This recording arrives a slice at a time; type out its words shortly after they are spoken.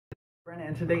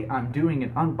And today I'm doing an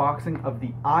unboxing of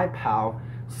the Ipow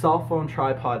cell phone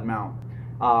tripod mount.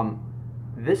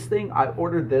 This thing, I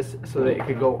ordered this so that it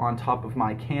could go on top of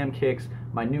my Cam Kicks,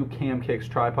 my new Cam Kicks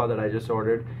tripod that I just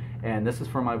ordered, and this is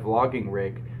for my vlogging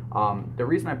rig. The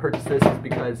reason I purchased this is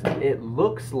because it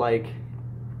looks like,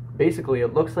 basically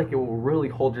it looks like it will really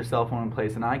hold your cell phone in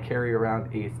place, and I carry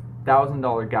around a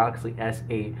 $1,000 Galaxy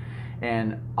S8.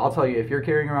 And I'll tell you, if you're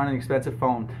carrying around an expensive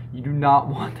phone, you do not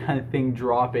want that thing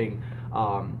dropping.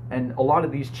 And a lot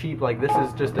of these cheap, like this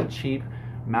is just a cheap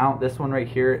mount. This one right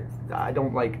here, I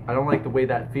don't like the way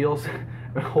that feels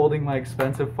holding my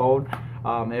expensive phone.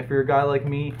 If you're a guy like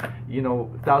me, you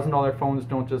know, $1,000 phones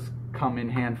don't just come in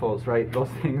handfuls, right? Those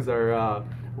things are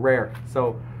rare,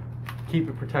 so keep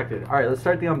it protected. All right, let's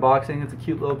start the unboxing. It's a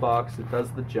cute little box. It does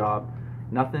the job.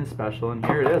 Nothing special, and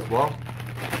here it is. Well,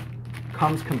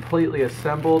 comes completely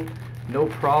assembled, no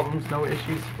problems, no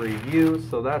issues for you,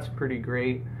 so that's pretty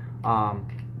great.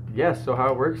 Yes, so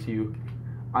how it works, you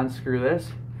unscrew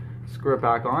this, screw it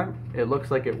back on. It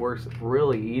looks like it works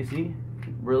really easy,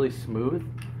 really smooth,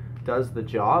 does the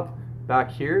job. Back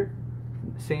here,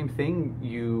 same thing,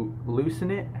 you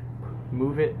loosen it,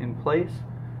 move it in place,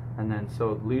 and then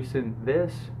so loosen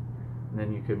this, and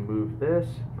then you can move this,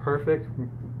 perfect,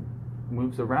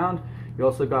 moves around. You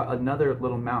also got another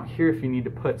little mount here if you need to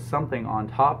put something on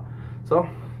top. So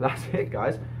that's it,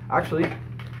 guys. Actually,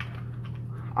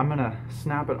 I'm gonna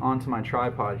snap it onto my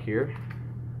tripod here,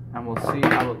 and we'll see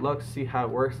how it looks, see how it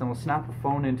works, and we'll snap a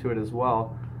phone into it as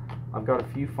well. I've got a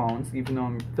few phones, even though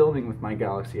I'm filming with my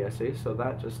Galaxy S8, so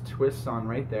that just twists on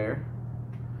right there.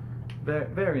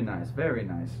 Very nice, very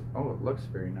nice. Oh, it looks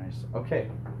very nice. Okay,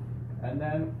 and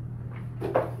then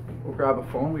we'll grab a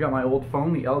phone. We got my old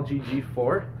phone, the LG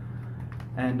G4,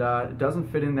 and it doesn't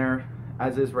fit in there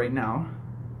as is right now,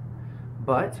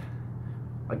 but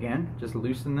again, just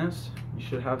loosen this. You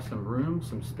should have some room,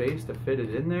 some space to fit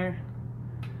it in there.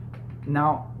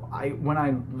 Now, when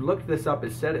I looked this up,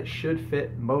 it said it should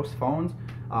fit most phones,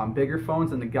 bigger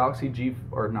phones, and the Galaxy G,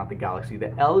 or not the Galaxy, the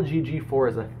LG G4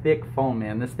 is a thick phone,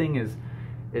 man. This thing is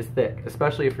thick,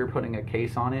 especially if you're putting a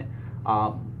case on it.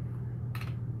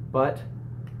 But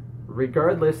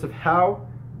regardless of how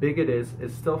big it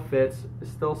still fits, it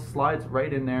still slides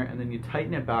right in there, and then you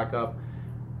tighten it back up.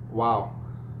 Wow,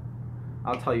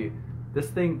 I'll tell you, this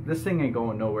thing ain't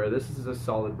going nowhere. This is a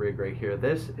solid rig right here.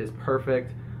 This is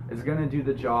perfect. It's gonna do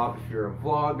the job if you're a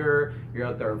vlogger, you're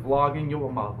out there vlogging, you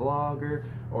want my vlogger,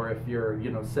 or if you're, you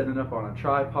know, setting up on a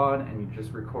tripod and you're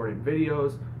just recording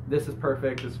videos. This is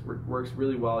perfect. This works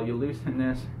really well. You loosen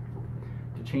this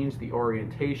to change the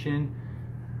orientation,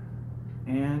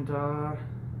 and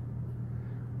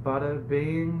bada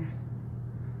bing,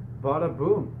 bada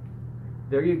boom.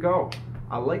 There you go.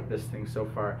 I like this thing so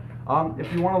far.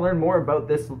 If you want to learn more about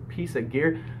this piece of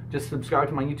gear, just subscribe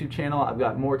to my YouTube channel. I've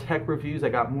got more tech reviews. I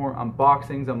got more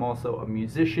unboxings. I'm also a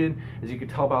musician, as you can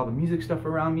tell by all the music stuff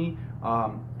around me.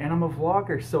 And I'm a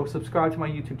vlogger, so subscribe to my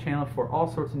YouTube channel for all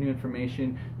sorts of new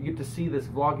information. You get to see this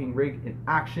vlogging rig in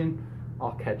action.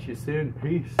 I'll catch you soon.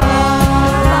 Peace. Bye.